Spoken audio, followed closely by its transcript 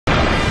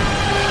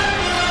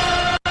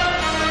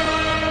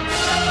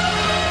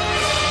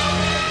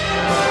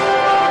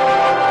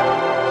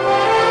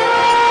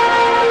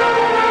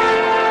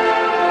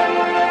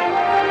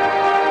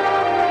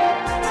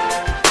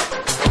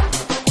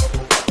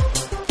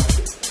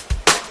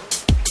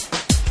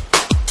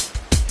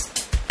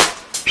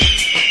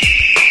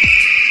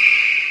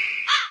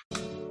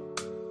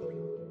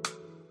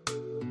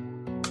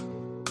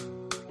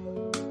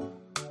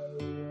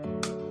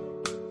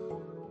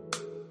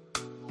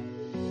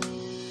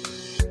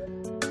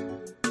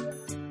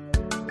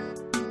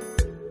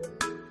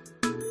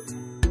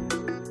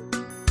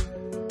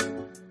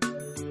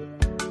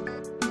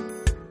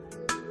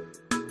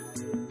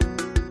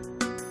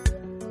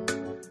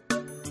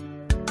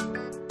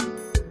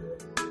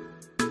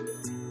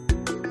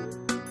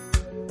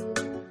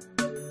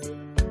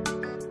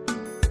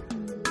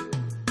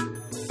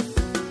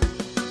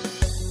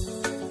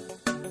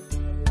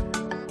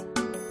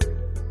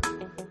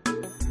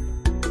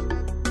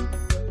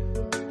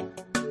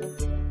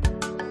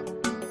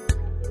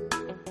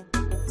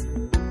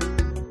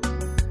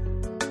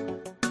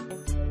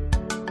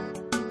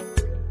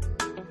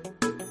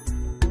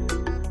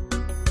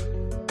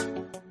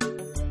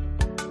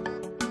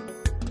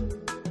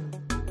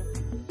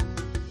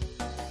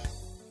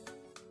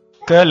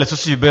que le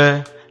souci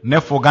be ne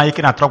faut gagner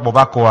qui n'a trop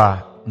boba quoi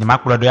ni ma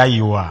kula do ya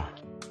yiwa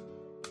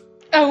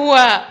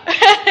awa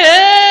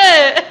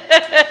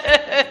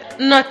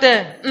note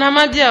na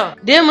ma dia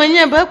de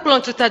manya ba plon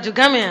tuta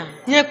jugame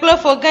nye klo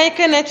faut gagner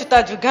que ne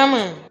tuta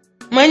jugame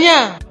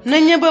manya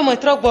na nye ba mo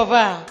trop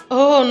boba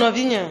oh no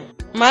vinya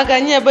ma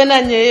gagner ba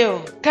na nye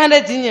yo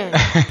kanda dinya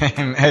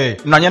hey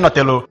no nye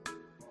notelo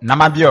na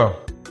ma bio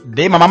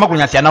de mama ma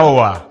kunya sia na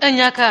wa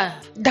enyaka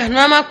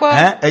dana ma ko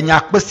enya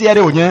kpesi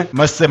ere onye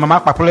ma se mama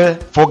paple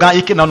foga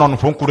iki na no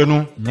fon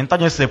kurenu nyenta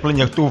nye se ple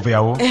nye to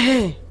veawo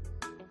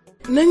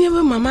na nye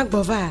ba mama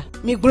gbova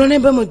mi glone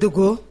ba mo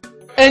dogo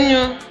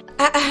enyo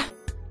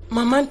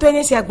mama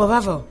ntonye si agbova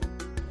vo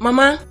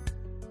mama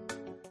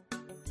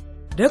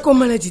de ko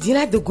mala didi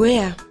na dogo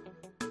ya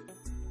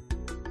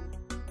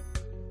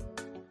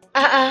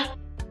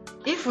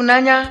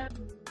ifunanya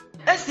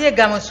esi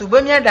ga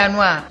masubo mi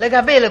adanu a le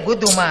ga be le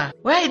godoma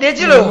wa ide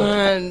jilo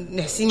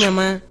na si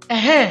nyama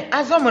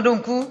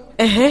azomodonku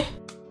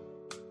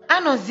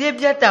anozie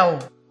biata o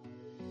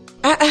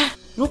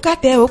nuka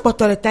te o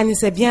potole tani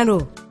se bien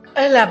ro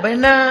ela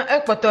bena e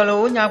potole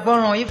o nya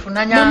gboran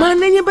ifunanya mama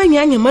nenye ba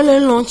nya nyama le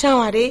lon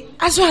chanware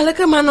aso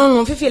aleke ma no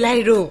lon fifi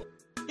lai ro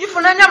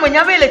ifunanya mo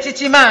nya be le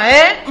chichima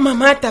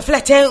mama ta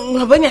flache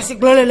ngobanya si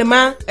glole le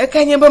ma e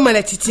kanye ba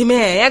mala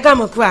chichime ya ga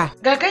mokwa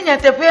ga kenya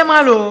te pe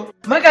malo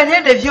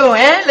maganye de vio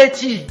le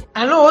chi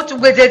alo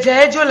tugbedzedze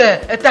ejole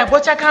eta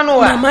bocha kanu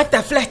wa mama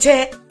ta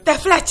flache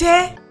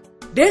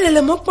de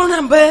le mo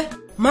pona be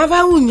ma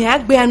va unya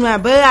agbe anu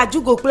abe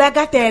ajugo kula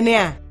ga tene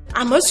a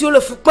amosi o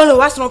le fukpon le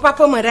wasron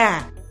papa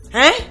mara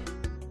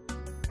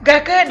ga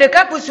ke de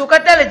ka pusu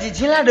kata le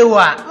jijila de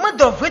wa mo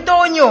do fito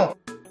onyo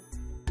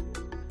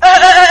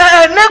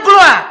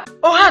negloa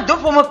o ha do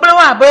fo mo pe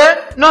wa be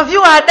no vi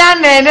wa da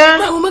nene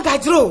ma uma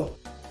gajro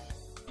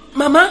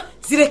mama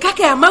zire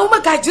kake ma uma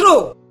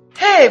gajro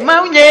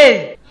ma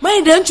unye ma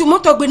ide nchu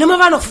moto gbe ne ma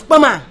va no fukpa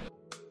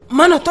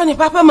ma no to ni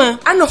papa ma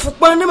ano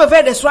fukpa ne ma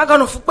ve de swaga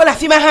no fukpa la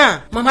fi ma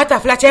ha mama ta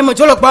flache mo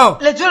jolo gbo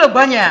le jolo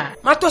nya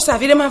ma to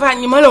savire ma va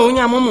nyima lo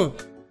nya momo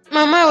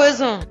mama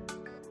wezo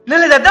ne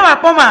le dada wa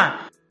poma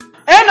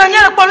no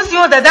nya le polu si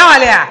o dada wa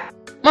le a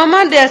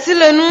mama de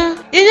asilenu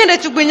yenye de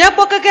tugbenya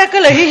po keke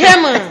le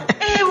hihema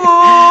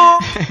ewo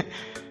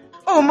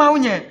o ma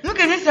unye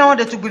nuke ni se o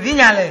de tugbi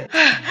nya le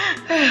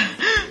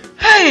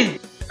hey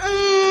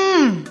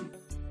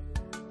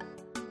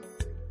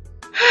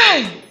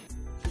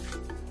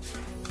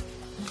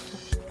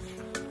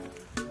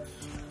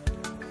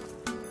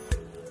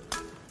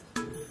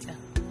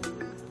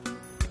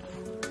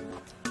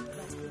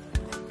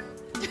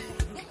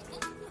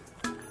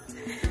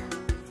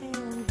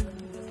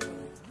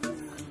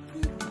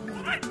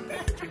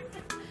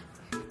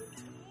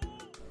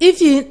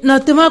Ifi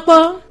notema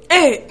po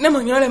ne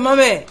mo nyole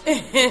mame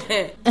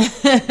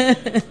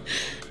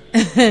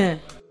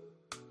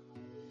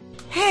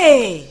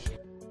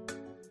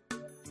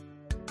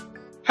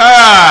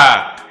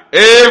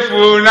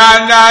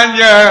Ifunanya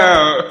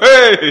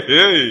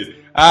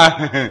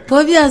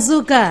Kobi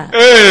azuka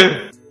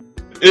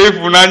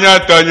Ifunanya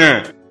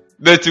tonye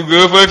de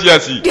tugo fo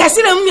fiasi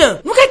biasi na mnya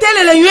nuka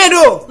telele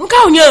ywedo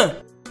nuka onya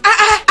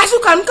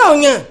asuka nuka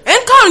onya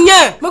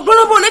mo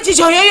gbolo bo na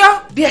jijo yoyo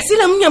biasi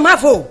na mnya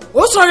mafo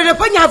o so re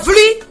pa nya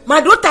vli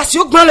ma do tasi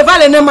o gbon le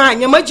vale na ma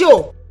nya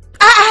majo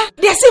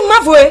biasi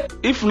mafo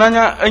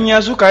Ifunanya anya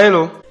azuka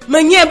elo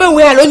manye be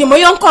we alo nyimo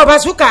yon ko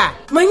bazuka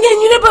manye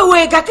nyine be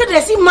we ga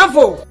kedesi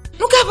mafo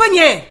nuka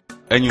panye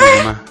enyu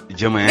ma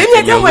jema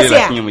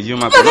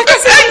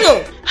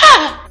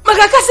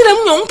magakasi na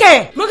mnyo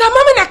nke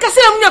magamama na kasi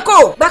na mnyo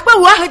ko bakpa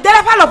wa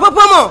hedara pa lo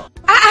popomo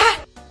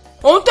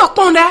on to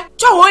konda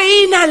chowo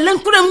yi na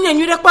lenkure mnyo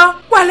nyure pa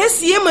wale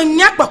sie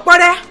manya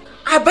popore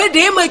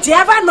abede ma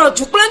java no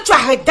juklan chwa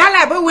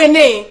hedala be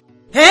wene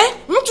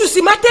mtu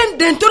si maten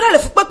dentora le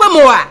fukpapa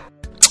moa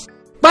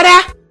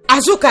bara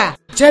azuka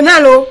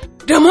jenalo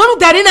demonu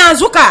dari na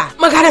azuka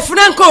magare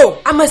franco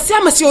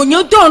amasi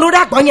onyo don ro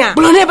da gbonya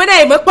blone be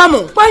dai me pamu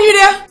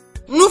panyure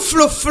nu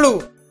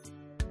flu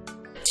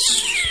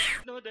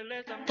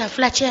ta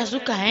flache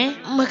azuka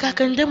maga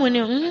kande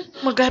mone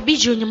maga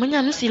bijo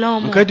nyamanya nu sila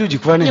omo mkadu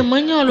jikwane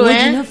nyamanya lo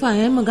na fa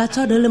maga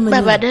to de le me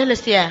baba de le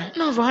sia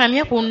no vo ha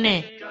mi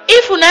ponne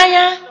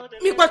ifunanya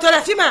mi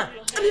kwatora fima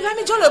mi va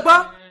mi jolo gbo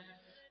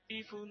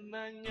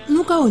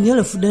nuka onye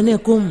le fudane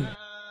kom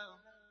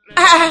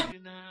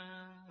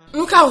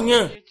nuka onye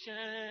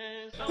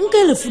nke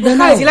le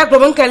fudana nuka zila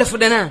gbo nke le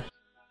fudana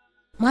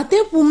mate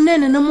pumne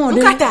ne mo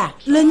de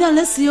le nya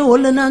le si o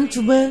le na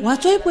ntube wa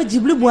choi po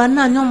jibli bu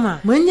ana nyoma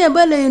menye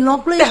bele no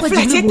play po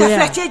jibli bu ya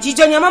flache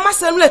jijo nya mama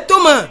sem le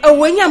toma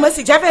owenya ma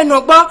si jave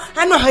no gbo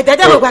anu ha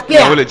dada bo gba pe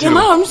ya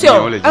ma o msio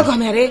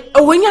agomere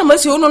owenya ma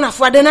si onu na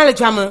fuade na le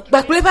jama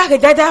gba pe ba ga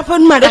dada fa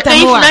ma de ta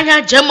mo wa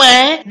nya jama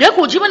de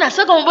ko jiba na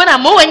se ko bo na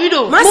mo wanyi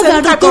do ma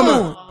se ka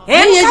komo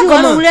ye ju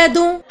wa le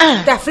dun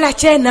ta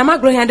flache na ma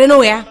gro ya de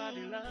no ya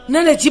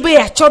na le jibe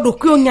ya chodo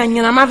ku onya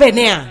nya na ma ve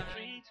ne ya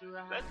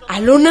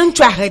alo ne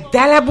ŋutsu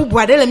ahedala bubu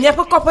aɖe le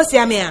míaƒe kɔƒe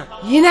sia mea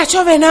yina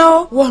tsɔ vɛ na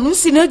wo wɔ nu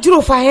si ne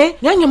dzro fa he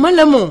nyanye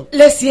mele mo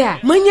le sia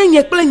menye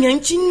nye kple nye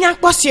ŋtsi nya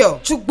kpɔ sio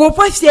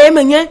tugboƒe sia ye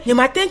menye nye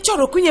mate ŋtsɔ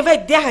ɖokuinye va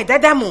de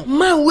ahedada mo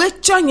mawoe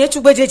tsɔ nye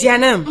tugbedzedzea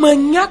nam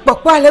menya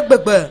kpɔkpɔ ale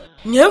gbegbe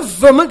nye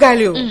ve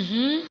megali o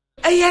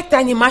eya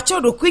ta nye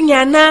matsɔ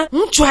ɖokuinye na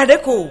ŋutsu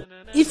aɖe ko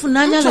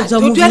Ifunanya le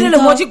dzɔmu vi le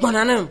mɔdzi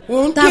gbɔna nam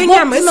ta bɔ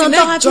nɔ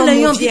tɔ hati le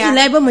yɔn titi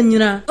la ebe me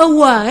nyina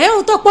ewa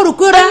ŋutɔ kpɔ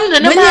ɖokui ɖa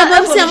menye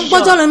be sia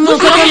ŋkpɔdzɔ le nua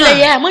kɔkɔ la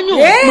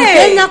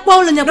mete nya kpɔ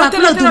le nye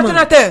kpakple dume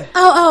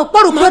kpɔ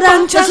ɖokui ɖa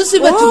esusu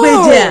be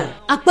tugbedzea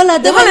akpela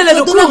de va le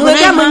ɖokui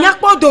ɖa me nya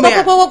kpɔ dome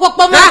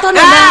kpɔkpɔkpɔ me tɔ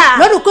ne la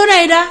le ɖokui ɖa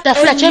yi ɖa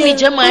tafla tse mi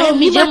dze ma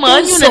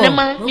enyu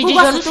nenema mi dzi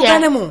dzɔ nu sia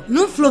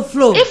nu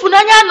floflo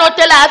Ifunanya nɔ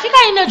te la afi ka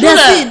yi ne du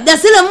le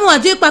dasi le mu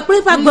adi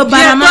kpakple fa gbe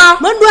barama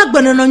me ɖu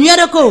agbenɔnɔ nyuie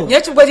ɖe ko nye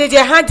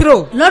tugbedzedze hã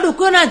dro le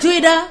ɖokui na dzo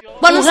yi ɖa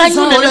kpɔnu Muhanyu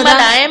sisɔn wole nenema ɖa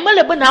la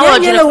mele be na wɔ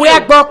nye le wea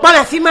gbɔ kpɔ le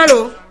afi ma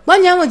lo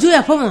gbɔnya me dzo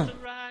ya ƒe me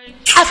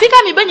afi ka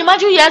mi be nye ma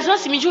dzo yi azɔ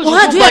si mi dzo o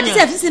ha dzo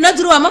ya fi si ne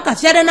dro wa me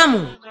kafia ɖe na mo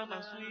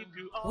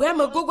wea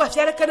me gogo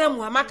afia ɖeke na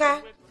mu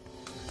amaka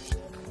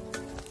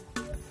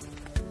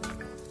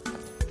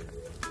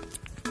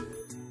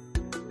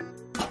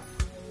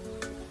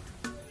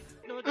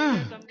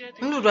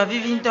Nuɖuɖua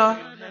vivi ŋutɔ.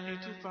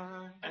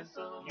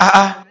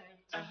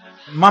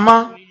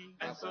 Mama.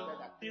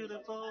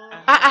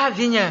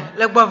 Vinye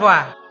le gbɔvɔa.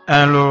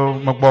 Lo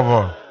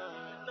megbɔvɔ.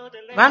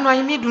 Va nɔ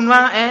anyi mi ɖu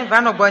nua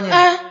va nɔ gbɔnye.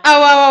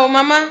 Awɔ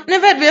mama ne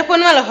va ɖu eƒe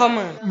nua le xɔ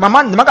me.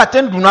 Mama ne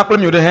magate ɖu nua kple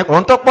mi o ɖe hɛ o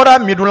ŋutɔ kpɔ ɖa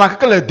mi ɖu la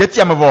keke le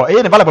detia me vɔ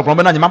eye ne va le gbɔgblɔm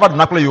bena nye ma va ɖu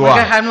nua kple yewoa.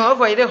 Gaxa nu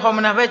evɔ yi ɖe xɔ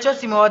me na va tsɔ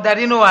si me wɔ da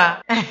ɖi no wa.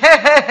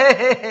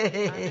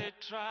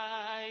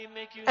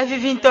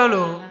 Evivi ŋutɔ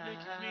lo.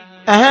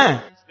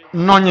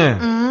 Nɔnye.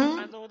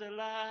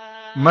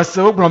 Mese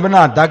wo gblɔm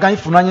bena daga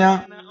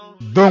Ifunanya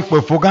do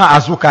ŋkpe fo gã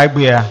azuka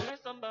egbea.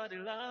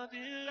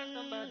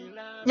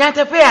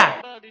 Nyateƒea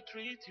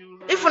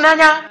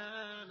Ifunanya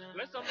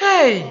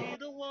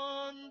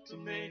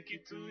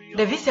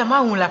ɖevi sia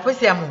ma ŋu le aƒe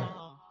sia me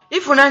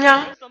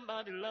Ifunanya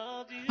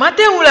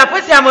mate ŋu le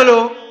aƒe sia me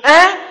lo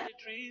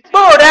kpɔ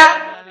o ɖa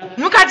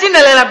nu ka dzi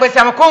nele le agbe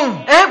sia me ko ŋu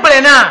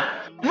gblɔe na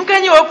nu ka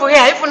nye wo ƒo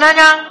hea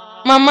Ifunanya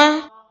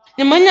Mama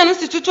nye menya nu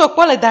si tutu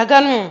kpɔ le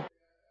daga nu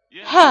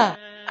ha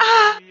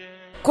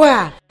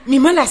koa mi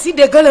me le asi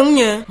de ge le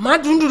ŋunye ma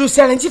ɖu nuɖuɖu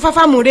sia le ŋtsi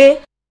fafa mo ɖe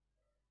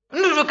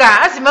nuɖuɖu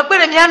ka esi me kpe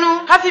ɖe mia nu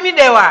hafi mi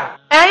ɖe wa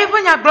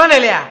iƒe nya gblɔ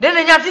nelia ɖe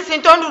ne nya fi si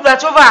ŋutɔ nuɖuɖua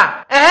tso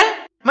va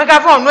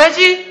megavɔ nu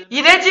edzi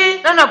yi ɖe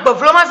dzi nenɔ gbe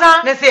vlo ma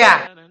zã ne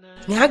sea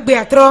nya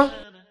gbea trɔ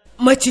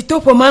metsi to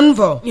ƒoma nu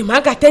vɔ nye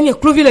magate nye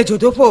kluvi le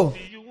dzodoƒo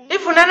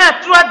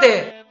Ifunanya trɔ de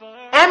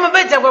mebe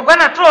dzegbegbe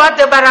na trɔ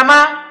ade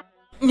barama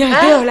nya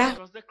de o la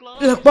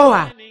le kpɔ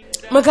wa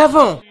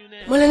megavɔ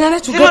mele nane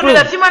tu sino ɖu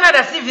le fi ma na ɖe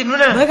asi vi nu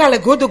ne megale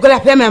godo ge le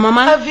aƒea me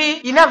mama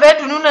evi yina va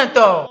eɖu nu ne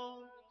tɔ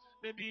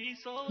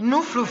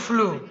nu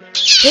fluflu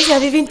esia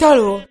vivi ŋutɔ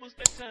lo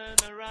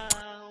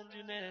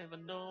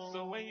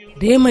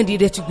ɖe meɖi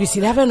ɖetugbi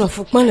si la va nɔ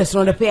fu kpɔm le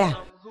srɔ̃ɖeƒea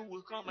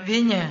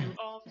vinye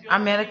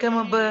ame aɖeke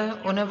me be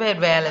wone va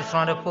ɖua ya le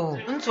srɔ̃ɖeƒe o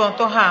ŋutsu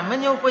ŋutɔ hã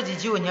menye woƒe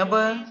dzidzi wonye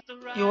be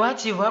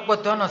yewoatsi vɔ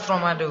akpɔtɔ nɔ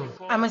srɔ̃ma ɖe o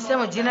ame sia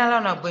ame dzina la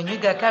nɔ agbe nyui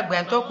gake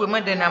agbea ŋutɔ koe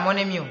meɖena mɔ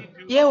ne mi o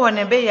ye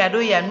wɔnɛ be yeaɖo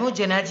yeanu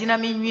dzena dzi na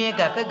mi nyuie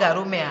gake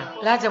gaɖo mea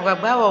la dze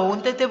gbagba wɔ wo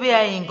ŋutete be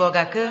yeayi ŋgɔ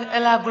gake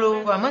ela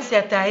glo ame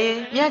sia ta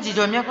ye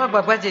míadzidzɔ míaƒe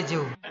agbagbadzedze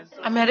o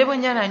ame aɖe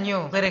menye na nyi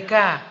o gbe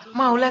ɖeka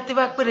Mawu la te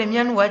va kpe ɖe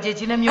mía nu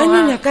wòadzedzi ne míawo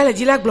enye nya ka le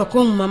dzi la gblɔ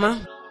ko ŋu mama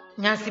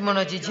nya si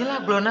menɔ dzidzi la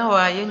gblɔ na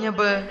wòa ye nye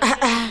be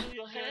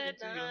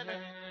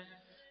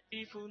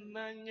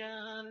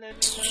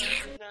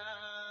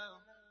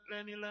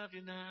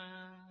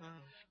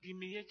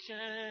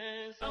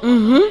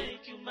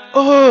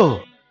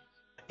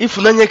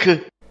Ifunanya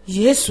ke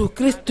Yesu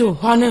Kristo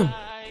xɔnem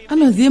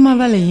anɔ zie ma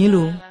va le yin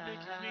lo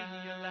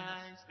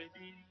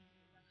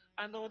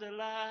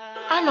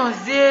anɔ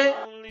zie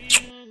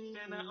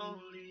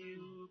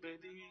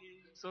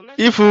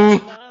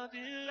Ifu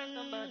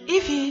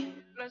ifi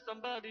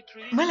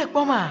mele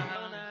kpɔma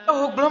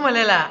gblɔ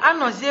mele la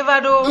anɔ zie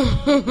va ɖo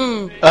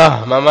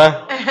mama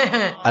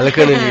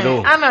aleke ne mi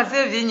ɖo anɔ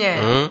zie vinye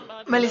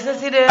meli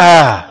sesi ɖe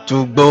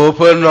tugbewo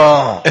ƒe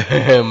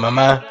nɔ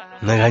mama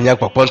neganya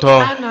kpɔkpɔ ŋutɔ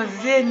anɔ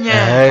zie nye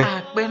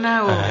akpe na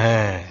o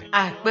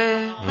akpe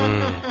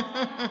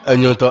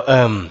enyo ŋutɔ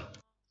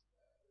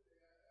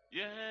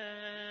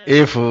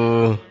Ifu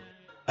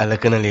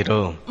aleke ne li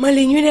ɖo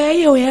meli nyui ɖe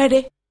eye wòya ɖe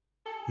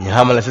nye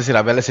hã mele sesi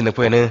abe ale si ne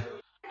kpɔe ne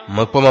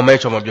mekpɔ mama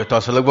etsɔ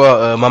mebiɔtɔ se le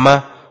gbɔ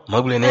mama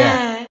megblɔe ne ya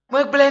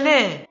megblɔe ne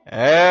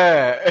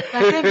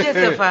gake vie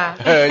se fa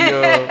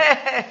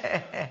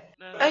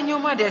enyo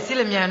ma ɖe asi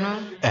le mia nu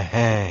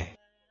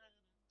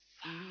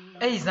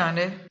eyi zã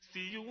ɖe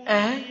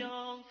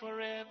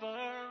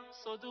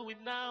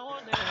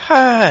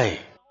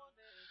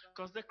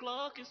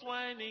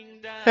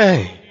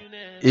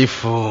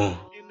Ifu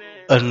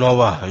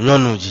enɔwa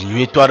nyɔnu dzi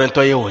nyuitɔ aɖe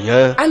ŋutɔ ye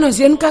wònye anɔ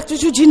zie nu ka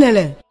tutu dzi ne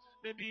le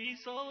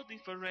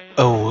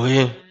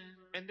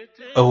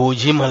ewo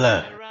dzi me le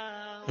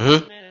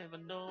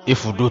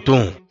Ifu ɖo to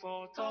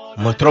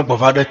me trop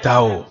bava de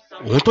tao.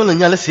 On to le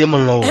nyale se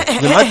mon lo.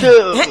 Ni mate.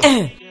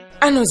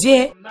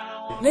 Anozie.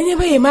 Nenye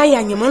ba yema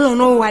ya nyemo lo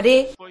no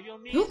wade.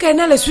 Nka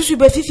na le susu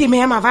be fifi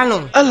me ma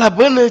valon. Ala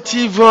bonne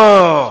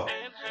tiva.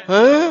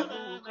 Hein?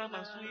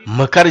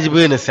 Me karji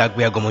be na sa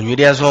gbe agomo nyu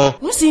dia so.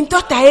 Nusi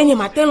ntota ye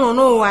nyema ten lo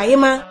no wa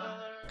yema.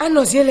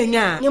 Anozie le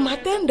nya nyema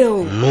ten de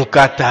o.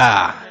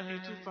 Nukata.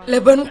 Le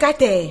bon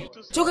kate.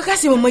 Choka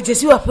kasi mo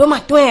majesi wa pe ma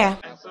to ya.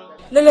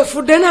 Le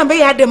fudena be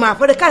ya de ma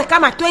pe ka ka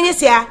ma to nye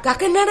sia. Ka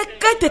ke na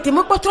ka tete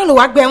mo potro le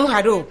wa gbe mu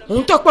ha do.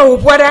 Nto pa wo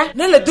boada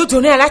na le dodo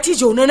ne ala ti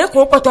jo ne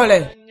ko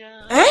potole.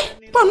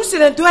 Pas nous c'est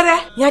l'entourage.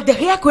 Il y a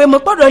derrière quoi me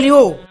pas de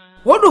l'eau.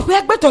 On doit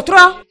faire bête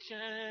trop.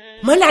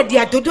 Maladie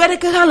à tout doit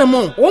que dans le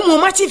monde. Au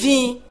moment tu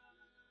viens.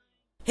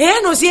 Et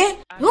à nos yeux,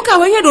 nous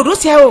qu'avons de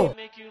dossier.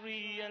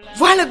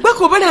 Voilà le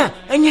bec au bonheur.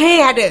 Un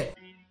yéade.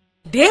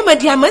 Des me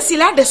diamants si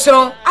là de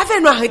son.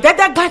 Avec noir et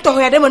dada gâteau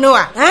et de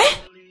manoa.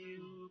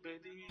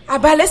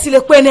 Abale si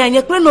le coin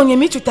n'est pas non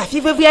yemi tout à fait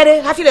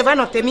viare. Rafi le van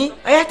otemi.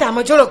 Ayata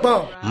mo jolo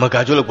bo.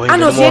 Magajolo boy.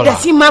 Anozie da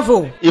si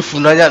mavo.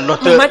 Ifunanya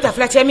note. Mama ta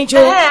flatia mi jo.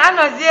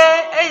 Anozie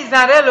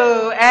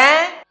Isarelo,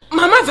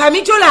 Mama va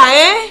mi jo la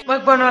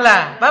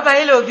Magbonola, baba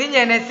ilo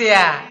vinye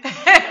nesia.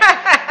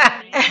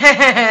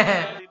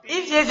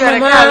 If you are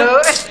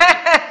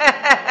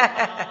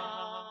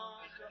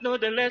No,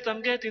 the less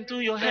I'm getting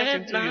to your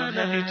head,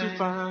 you're too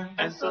fine,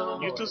 and so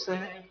you're too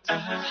sad,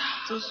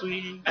 too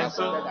sweet, and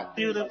so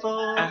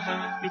beautiful,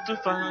 you're too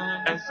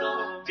fine, and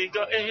so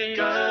figure eight.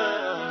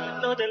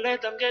 No, the less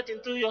I'm getting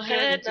to your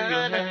head,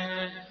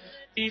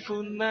 if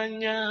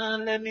unanya,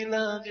 let me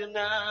love you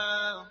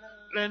now.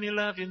 Let me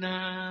love you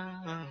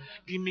now.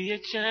 Give me a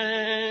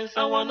chance,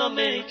 I wanna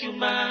make you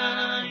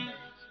mine.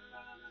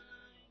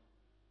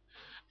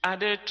 I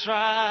did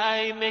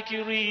try, make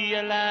you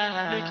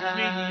realize,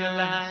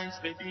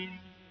 baby.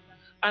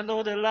 I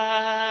know the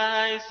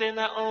lies, say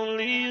not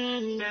only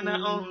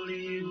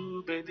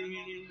you,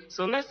 baby.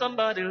 So let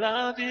somebody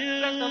love you,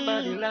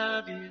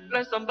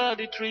 let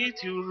somebody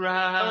treat you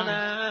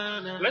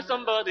right. Let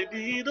somebody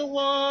be the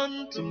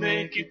one to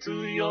make it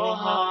to your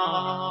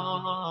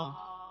heart.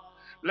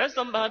 Let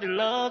somebody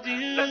love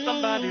you, let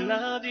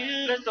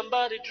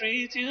somebody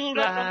treat you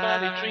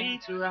right,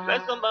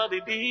 let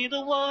somebody be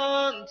the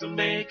one to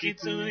make it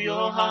to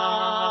your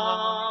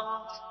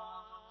heart.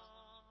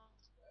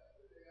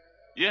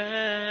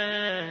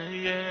 Yeah,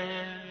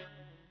 yeah.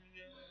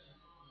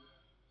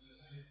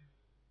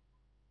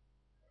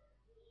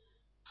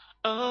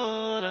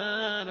 Oh,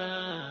 da,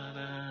 da,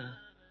 da.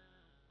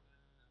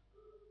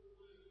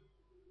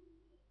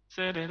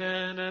 Say, da,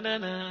 da, da, da,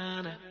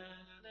 da.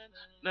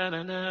 Na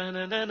na na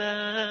na na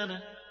na na.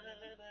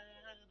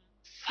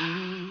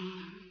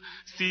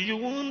 See, you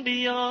won't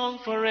be young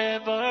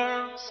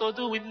forever, so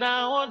do it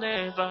now or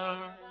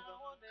never.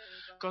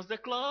 Cause the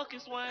clock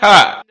is winding.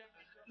 Ha!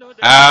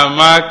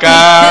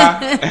 Amaka!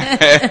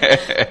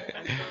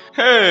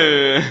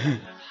 Hey!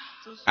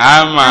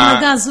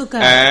 Ama!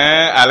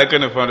 Aleka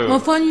no fondo. Mo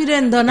fonyu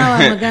de ndona wa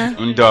maga.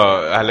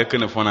 Ndo, aleka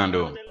no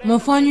fonando. Mo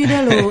fonyu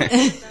de lo.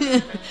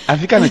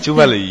 Afika na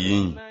chuba le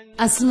yin.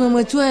 Asimo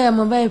mo chua ya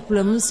mo bai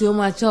plum si o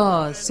ma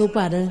cho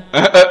sopa de.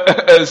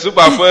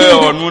 Sopa fo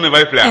onu ne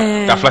bai pla.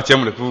 Ta flache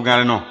mo le fu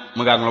gan no.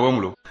 Mo ga nglo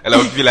mo lo. Ela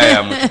o vila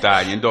ya mo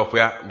ta yin do fo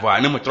ya. Vo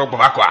ne mo tro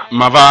kwa kwa.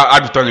 Ma va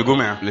aduto ni go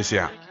me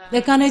lesia.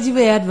 Le kaneji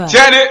be adva.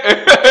 Chene.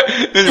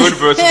 Ni woni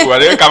fo so wa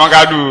de kama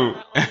ga du.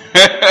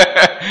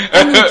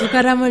 Ani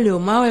tukara mo le o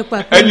ma we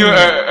kwa. Enyu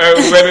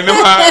we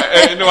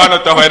ni wa no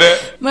to ho de.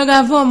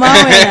 Maga fo ma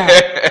we ya.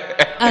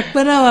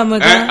 Akpera wa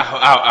maga.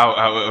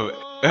 Au.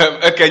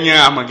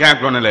 Kenya amagan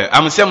klonele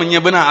amse munye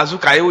bana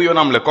azuka ye yo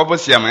nam le kopo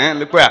siam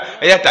le kwa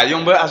eyata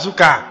yomba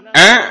azuka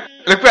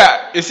le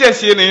kwa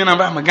esi ne yona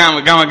ba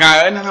amagan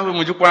na na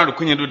mu jukwa ru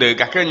kunye du de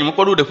ka kenyi mu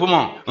kodu de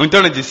fomo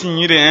onto na jesi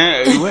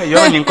nyire we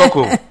yo nyi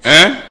nkoko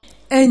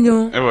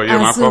enyo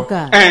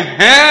azuka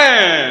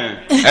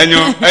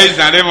enyo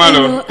eizande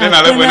malo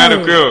na le bona de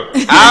ko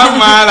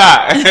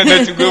amala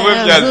na tugo bo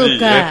fiasi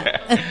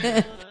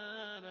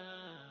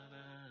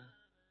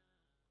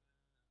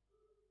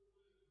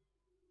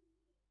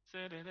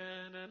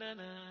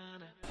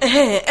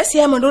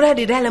Esi amandora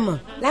de dalema.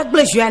 La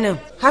glejuana.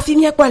 Hafi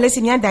mi akwa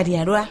lesi mi andadi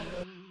aroa.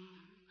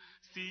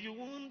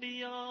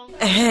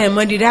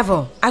 Mandi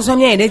davo. Azo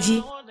mi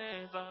eneji.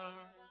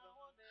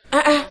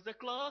 The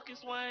clock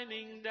is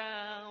winding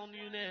down,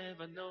 you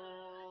never know.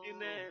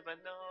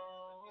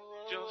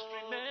 Just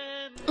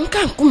remember.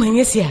 Nka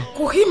kumenyesia.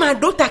 Kuhima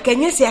dota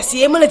kenyesia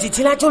si emele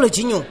jitina jolo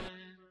jinyo.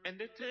 And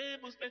the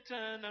tables may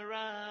turn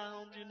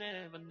around, you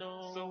never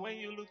know. So when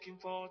you're looking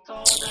for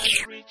tall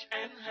and rich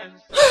and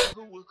handsome,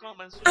 who will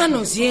come and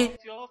Anozie.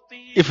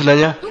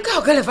 Ifunanya. Nka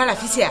ogele vala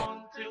fisia.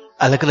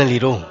 Aleka na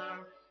liro.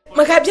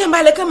 Magabia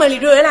mbale kama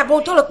lido ela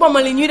bo tolo po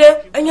mali nyude.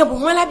 Anya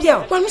bu wala bia.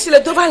 Kwa misi le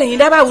to vale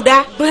yinda ba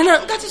uda. Brena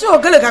nka tso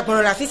ogele ka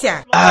kono la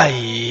fisia.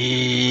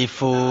 Ai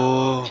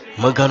fo.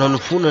 Magano no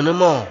funa na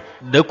mo.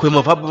 De kwe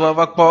mo fa ba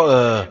va po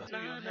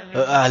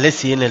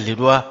alesi na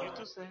liro.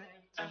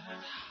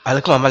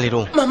 Aleka mama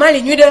liro. Mama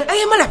le nyude.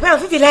 Aye mala pa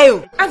fifi la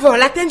yo. Avo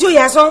la tenjo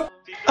ya son.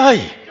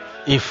 Ai.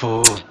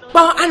 Ifo.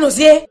 Bon,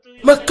 anozie,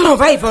 me clan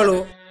va y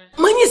volo.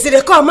 Mani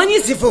zireko, mani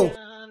zivo.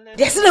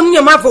 Desile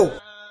mnya mavo.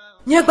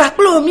 Nya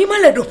baklo mi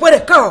male do pore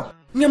ka.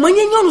 Nya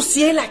manye nyonu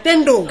sie la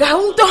tendo. Ga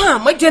unto ha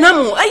ma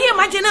jenamu. Aye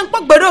ma jenan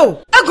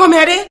pogbedo.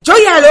 Agomere,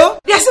 joyalo.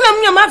 Desile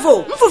mnya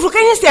mavo. Mfufu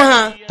kanye sia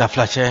ha. Ta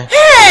flashe.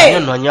 Hey!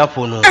 No nya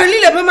fono. Ali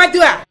le be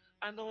madua.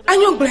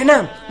 Anyo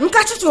glenam.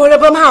 Nka tutu le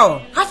be ma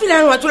o.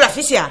 Afila nwa tu la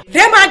fisia. De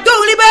ma do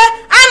libe.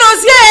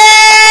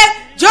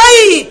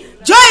 Anozie!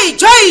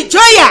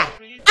 Joya.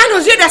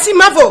 Anozie da si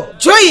mavo.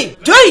 Joy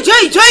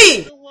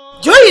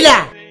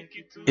la.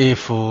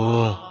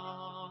 Ifo.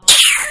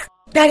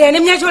 Dari ane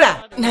mnya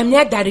jola. Na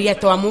mnya dari ya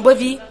to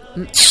amubavi.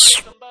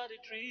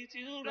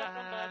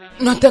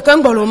 No te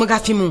kan gbolo mo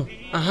gafimu.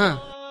 Aha.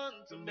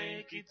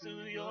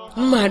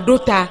 Ma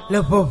dota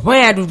le bobon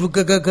ya dudu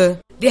gagag.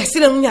 Dia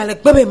sile munya le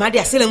gbebe ma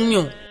dia sile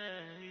munyo.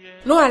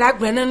 No ala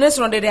gbena ne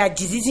so de dia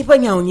jizizi pa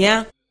nya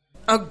onya.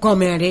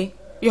 Agomere.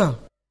 Yo.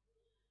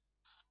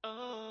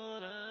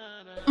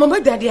 Mo ba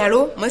dadi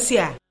alo,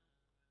 masia.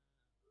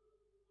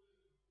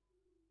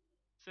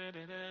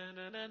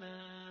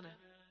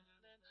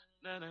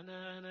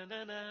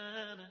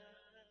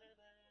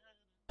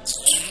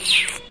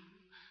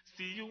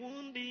 See, you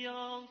won't be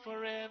young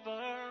forever,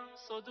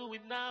 so do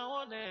it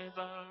now or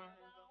never.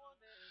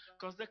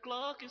 Cause the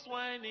clock is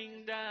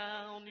winding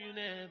down, you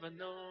never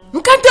know.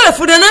 Nkan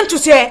telephone nan tu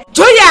se.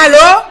 Joya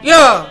alo?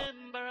 Yo.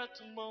 Remember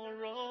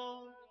tomorrow.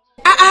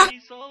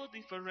 It's so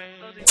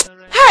different.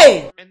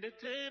 Hey. And the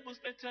tables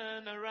may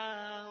turn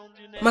around,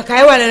 you never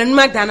Makai wala nan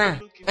magdana.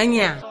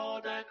 Anya.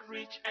 tall, dark,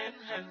 rich and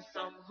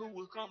handsome, who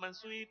will come and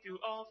sweep you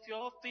off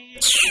your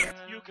feet.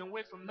 You can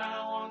wait from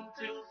now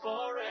until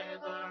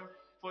forever.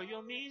 For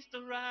your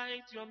Mr. Right,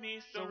 your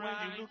Mr. Right. When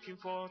you're looking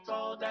for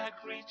tall, dark,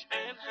 rich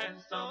and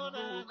handsome,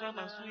 who will come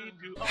and sweep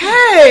you off.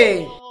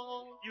 Hey.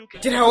 You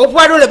can Jira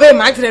opwado le be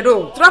ma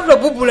tredo. Traflo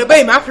bubu le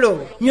be ma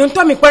flo.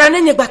 Nyonto mi kwara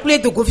nenye gbakule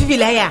do go fifi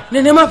la ya.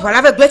 Nene ma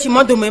vala ve gbechi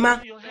modo mema.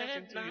 your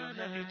head down,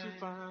 you're too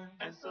fine,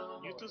 and so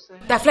you're too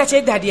sad, Ta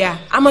flache dadia.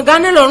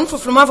 Amagane lo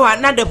nfufu ma vo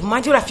na de ma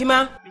jura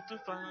fima. you're too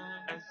fine,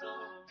 and so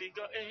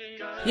figure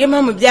eight Ye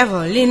ma mu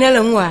biavo li ne le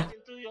nwa.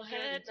 to your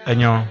head.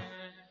 Enyo.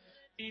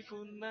 If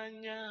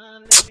unanya,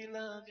 let me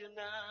love you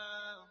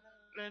now.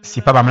 Let me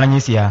Si papa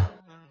mlanyi siya.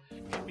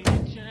 give me a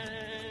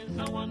chance.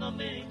 I wanna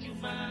make you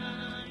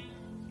mine.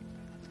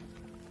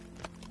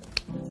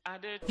 I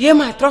did Ye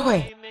ma trohwe.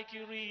 make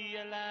you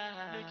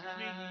realize,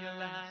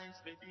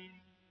 baby.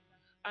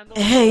 I know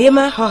Ye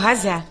ma ho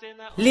haza.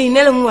 Li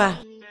ne le nwa.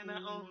 then I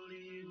only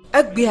you.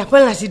 Agbe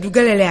apon la si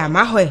dugelele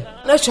ama ho.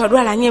 No chodo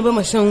ala nye be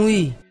mo san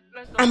wi.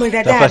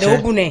 Amadada de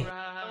obune.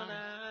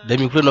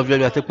 Demi kure no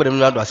vya te kure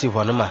mna do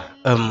asifo no ma.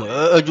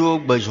 Ejo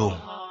gbejo.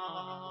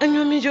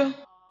 Anyo mijo.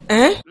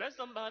 Eh? Let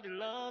somebody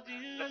love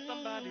you. Let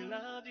somebody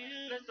love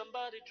you. Let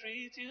somebody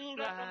treat you right.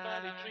 Let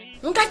somebody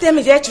treat Nka te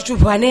me je chuchu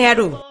bwane ya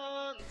do.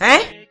 Eh?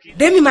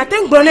 Demi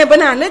maten gbone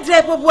bana ne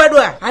dre po buado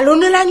a. Alo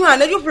ne la nyu a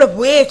ne ju fle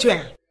bu e twa.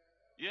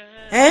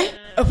 Eh?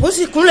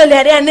 Oposi kun le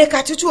le ane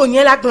ka chuchu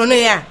onye la gbone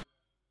ya.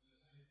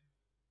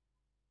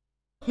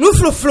 Nu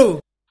flo.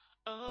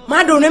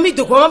 Ma do ne mi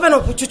do ko ma bana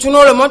pu chuchu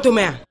no le moto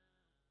me a.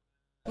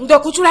 Ndo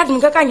kuchu la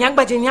dum kaka nya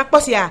gbaje nya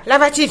kposi a. La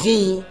va chi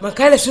vi.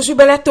 Makale susu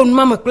bela ton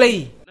ma me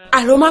play.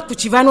 Alo ma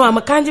kuchivano a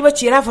makanji ba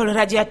chira volo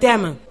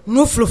radiatem.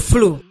 Nu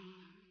flo.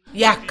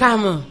 Ya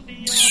kama.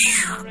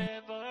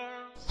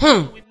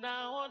 with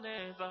now or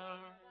never.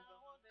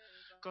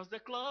 Cause the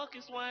clock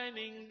is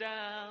winding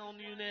down.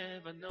 You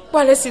never know.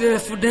 Wale sile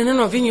fudene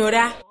no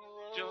vinyora.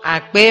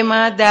 Akpe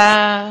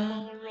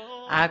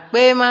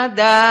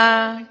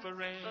mada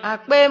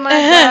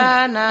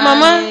na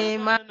Mama,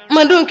 ma.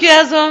 madun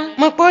kiazo,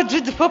 makpo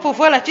judu popo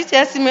fola chichi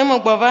asi memo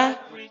gbova.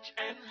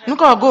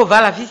 Nuko go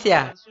vala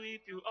fisia.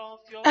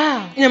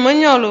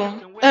 Nyamanyolo.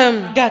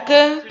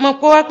 Gake,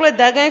 makpo wakle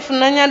daga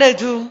ifunanya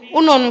deju.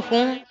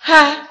 Unonufu.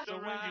 Ha.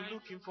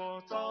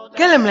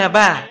 Kelem na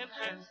ba.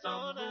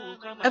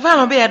 Eva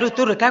no be ya do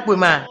toro kakwe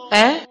ma.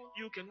 Eh?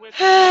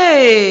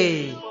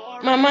 Hey.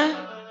 Mama,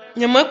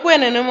 nyamakwe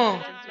nenemo.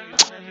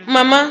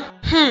 Mama,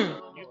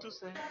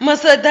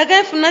 Masa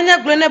daga ifunanya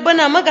glone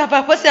bana maga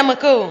papa si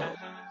amako.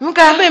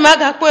 Nuka Be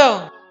maga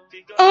kweo.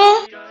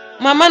 Oh,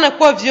 mama na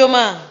kwa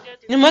vioma.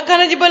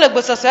 Nyamakana jibale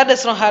gbosasa de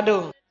son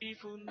hado.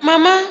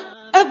 Mama,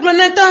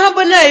 aglone ta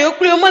habana yo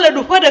kule mo le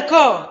du de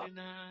ko.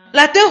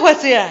 La te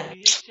hwasia.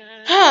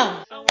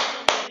 Ha.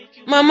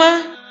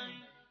 Mama,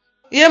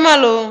 ye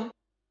malo.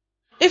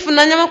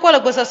 Ifunanya makwa le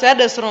gbosasa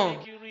de son.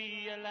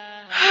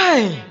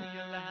 Hai.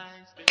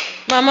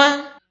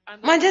 Mama,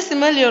 majesi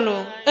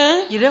meliolo.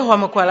 Ile ho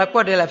makwala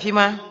kwa de la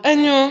fima.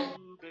 Enyo.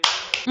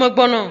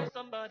 Magbono.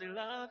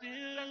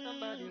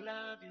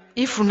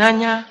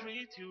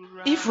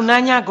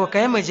 Ifunanya go ka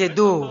emeje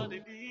do.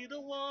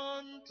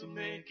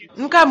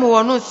 Nka mu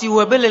wonu si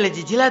wo belele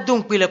jijila do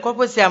npile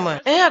kopo si ama.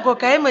 Go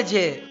ka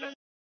emeje.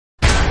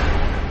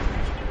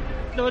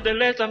 No, the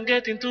less I'm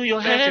getting to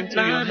your head,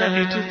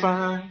 you too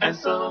fine, and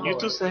so you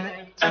too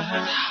sad,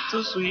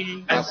 too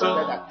sweet, and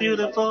so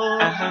beautiful,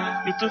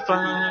 you too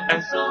fine,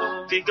 and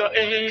so figure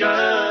eight.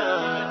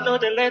 No,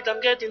 the less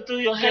I'm getting to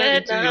your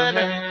head,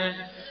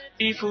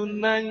 if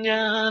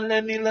unanya,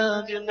 let me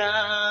love you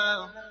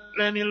now.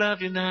 Let me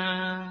love you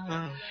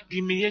now.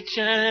 Give me a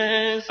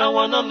chance, I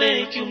wanna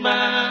make you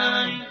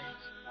mine.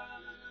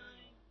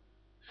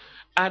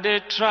 I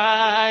did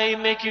try,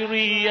 make you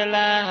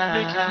realize,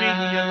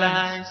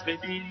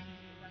 baby.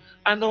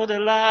 I know the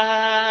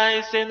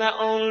lies, say not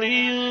only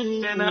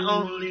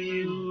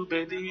you,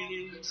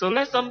 baby. So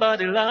let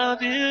somebody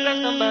love you,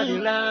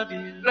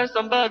 let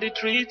somebody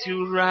treat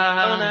you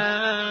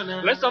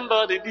right. Let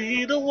somebody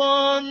be the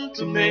one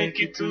to make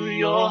it to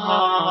your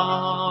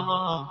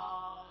heart.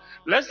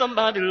 Let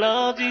somebody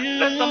love you,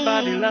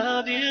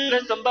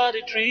 let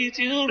somebody treat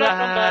you right.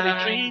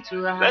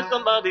 Let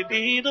somebody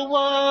be the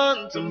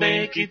one to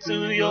make it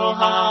to your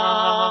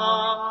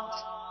heart.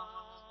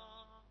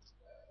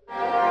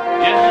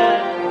 Yeah.